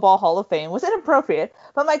Football Hall of Fame was inappropriate,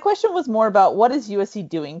 but my question was more about what is USC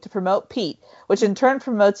doing to promote Pete, which in turn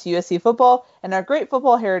promotes USC football and our great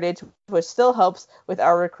football heritage, which still helps with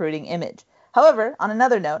our recruiting image. However, on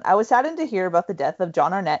another note, I was saddened to hear about the death of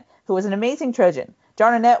John Arnett, who was an amazing Trojan.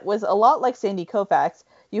 John Arnett was a lot like Sandy Koufax.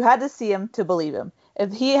 You had to see him to believe him.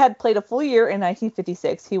 If he had played a full year in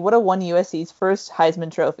 1956, he would have won USC's first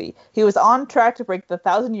Heisman Trophy. He was on track to break the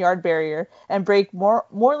 1,000-yard barrier and break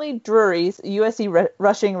Morley Drury's USC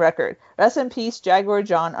rushing record. Rest in peace, Jaguar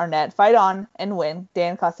John Arnett. Fight on and win.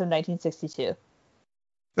 Dan, class of 1962.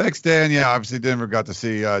 Thanks, Dan. Yeah, obviously Denver got to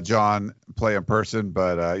see John play in person,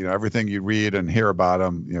 but everything you read and hear about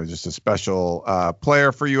him, just a special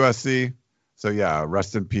player for USC. So yeah,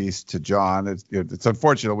 rest in peace to John. It's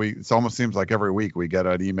unfortunate. It almost seems like every week we get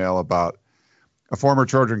an email about a former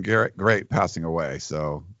Trojan great passing away.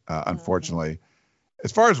 So unfortunately,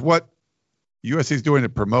 as far as what USC is doing to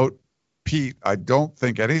promote Pete, I don't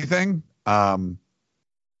think anything.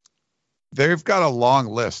 They've got a long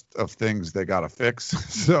list of things they got to fix.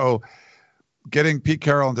 So getting Pete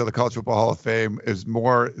Carroll into the College Football Hall of Fame is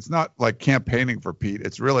more, it's not like campaigning for Pete.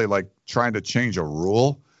 It's really like trying to change a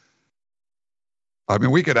rule. I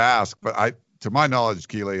mean, we could ask, but to my knowledge,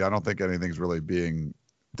 Keely, I don't think anything's really being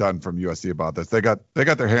done from USC about this. They got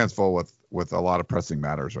their hands full with a lot of pressing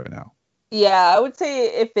matters right now. Yeah, I would say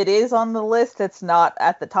if it is on the list, it's not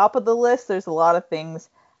at the top of the list. There's a lot of things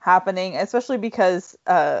happening, especially because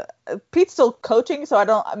Pete's still coaching,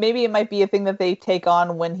 so maybe it might be a thing that they take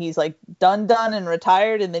on when he's like done and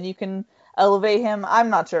retired, and then you can elevate him. I'm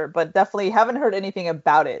not sure, but definitely haven't heard anything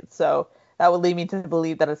about it. So that would lead me to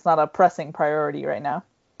believe that it's not a pressing priority right now.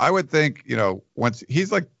 I would think, once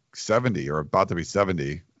he's like 70 or about to be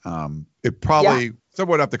 70, it probably some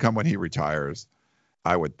would have to come when he retires,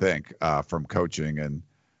 I would think, from coaching. And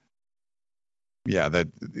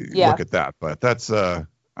look at that. But that's,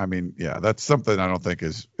 that's something I don't think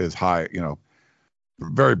is high,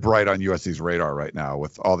 very bright on USC's radar right now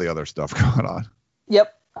with all the other stuff going on.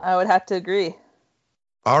 Yep, I would have to agree.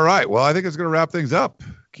 All right. Well, I think it's going to wrap things up.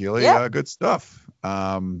 Keely, good stuff.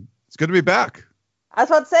 It's good to be back. I was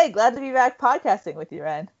about to say, glad to be back podcasting with you,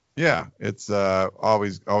 Ryan. Yeah, it's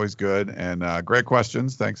always good and great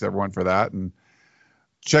questions. Thanks everyone for that. And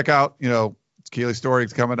check out, Keely's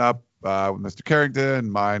stories coming up with Mr. Carrington,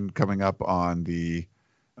 mine coming up on the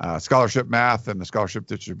scholarship math and the scholarship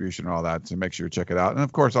distribution and all that. So make sure you check it out. And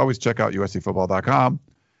of course, always check out USCfootball.com.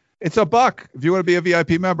 It's $1 if you want to be a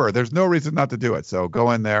VIP member. There's no reason not to do it. So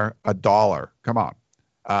go in there, $1. Come on.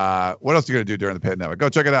 What else are you going to do during the pandemic? Go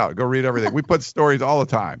check it out. Go read everything. We put stories all the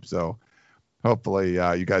time. So hopefully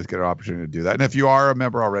you guys get an opportunity to do that. And if you are a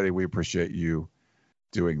member already, we appreciate you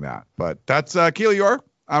doing that. But that's Keely York.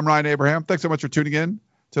 I'm Ryan Abraham. Thanks so much for tuning in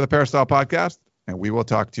to the Peristyle Podcast, and we will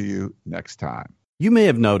talk to you next time. You may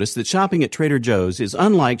have noticed that shopping at Trader Joe's is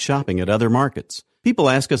unlike shopping at other markets. People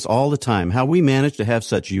ask us all the time how we manage to have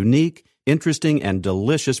such unique, interesting, and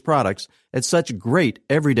delicious products at such great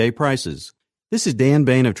everyday prices. This is Dan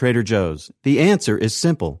Bain of Trader Joe's. The answer is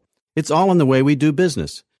simple. It's all in the way we do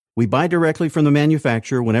business. We buy directly from the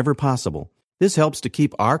manufacturer whenever possible. This helps to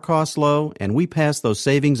keep our costs low, and we pass those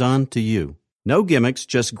savings on to you. No gimmicks,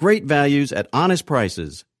 just great values at honest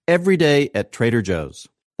prices. Every day at Trader Joe's.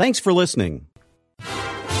 Thanks for listening.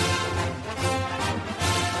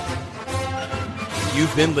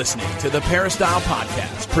 You've been listening to the Peristyle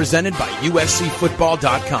Podcast, presented by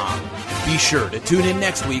USCFootball.com. Be sure to tune in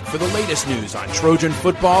next week for the latest news on Trojan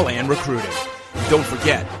football and recruiting. Don't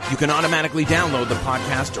forget, you can automatically download the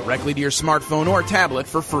podcast directly to your smartphone or tablet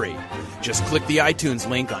for free. Just click the iTunes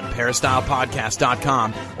link on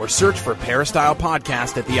peristylepodcast.com or search for Peristyle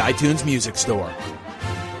Podcast at the iTunes Music Store.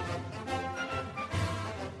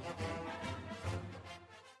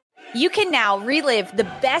 You can now relive the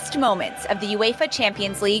best moments of the UEFA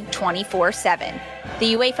Champions League 24/7.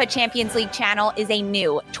 The UEFA Champions League channel is a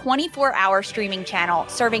new 24-hour streaming channel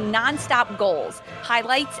serving non-stop goals,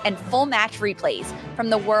 highlights, and full match replays from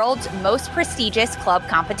the world's most prestigious club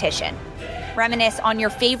competition. Reminisce on your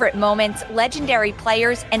favorite moments, legendary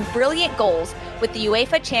players, and brilliant goals with the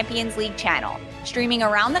UEFA Champions League channel, streaming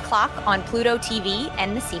around the clock on Pluto TV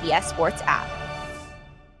and the CBS Sports app.